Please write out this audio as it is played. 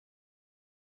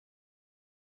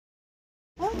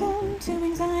to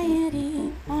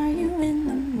anxiety. Are you in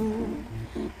the mood?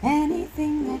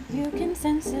 Anything that you can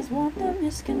sense is what the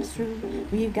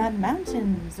misconstrued. We've got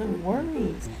mountains of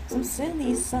worries, some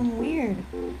silly, some weird.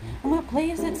 And what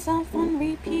plays itself on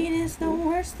repeat is the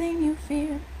worst thing you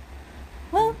fear.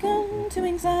 Welcome to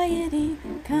anxiety,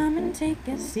 come and take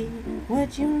a seat.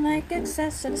 Would you like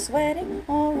excessive sweating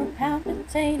or a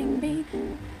palpitating beat?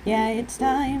 Yeah, it's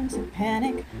time to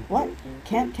panic. What?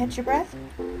 Can't catch your breath?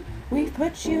 We've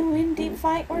put you in deep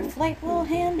fight or flight, we'll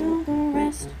handle the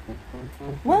rest.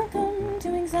 Welcome to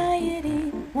anxiety,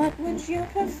 what would you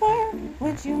prefer?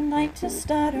 Would you like to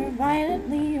stutter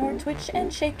violently or twitch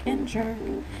and shake and jerk?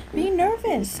 Be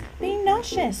nervous, be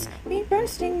nauseous, be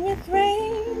bursting with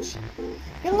rage.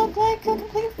 You look like a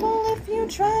complete fool if you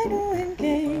try to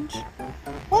engage.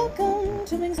 Welcome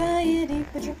to anxiety,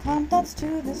 put your calm thoughts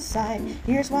to the side.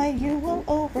 Here's why you will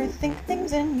overthink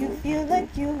things and you feel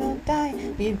like you will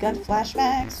die. We've got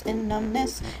flashbacks and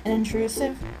numbness and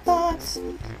intrusive thoughts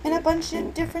and a bunch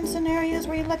of different scenarios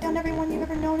where you let down everyone you've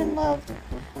ever known and loved.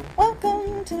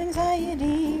 Welcome to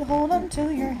anxiety, hold on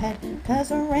to your head,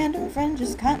 cause a random friend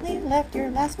just kindly left your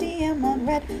last DM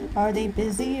unread. Are they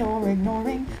busy or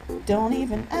ignoring? Don't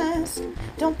even ask.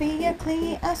 Don't be a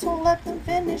clingy asshole, let them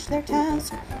finish their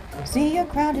task. See a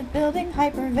crowded building,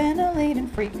 hyperventilate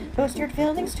and freak. Post your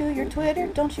feelings to your Twitter,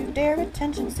 don't you dare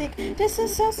attention seek.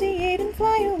 Disassociate and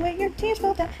fly away, your tears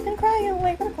fall down and cry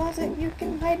away. From a closet you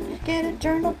can hide in, get a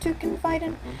journal to confide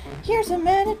in. Here's a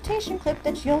meditation clip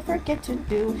that you'll forget to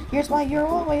do. Here's why you're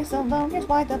always alone, here's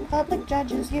why the public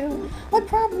judges you. What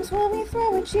problems will we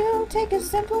throw at you? Take a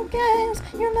simple guess.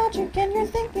 Your logic and your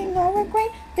thinking are a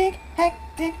great big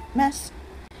hectic mess.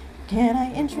 Can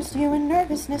I interest you in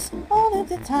nervousness all of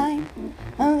the time?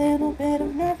 A little bit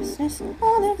of nervousness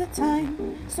all of the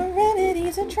time.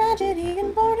 Serenity's a tragedy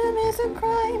and boredom is a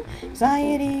crime.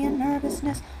 Anxiety and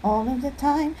nervousness all of the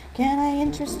time. Can I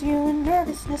interest you in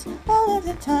nervousness all of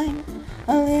the time?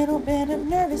 A little bit of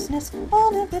nervousness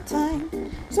all of the time.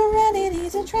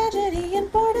 Serenity's a tragedy and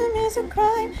boredom is a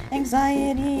crime.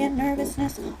 Anxiety and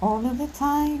nervousness all of the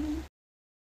time.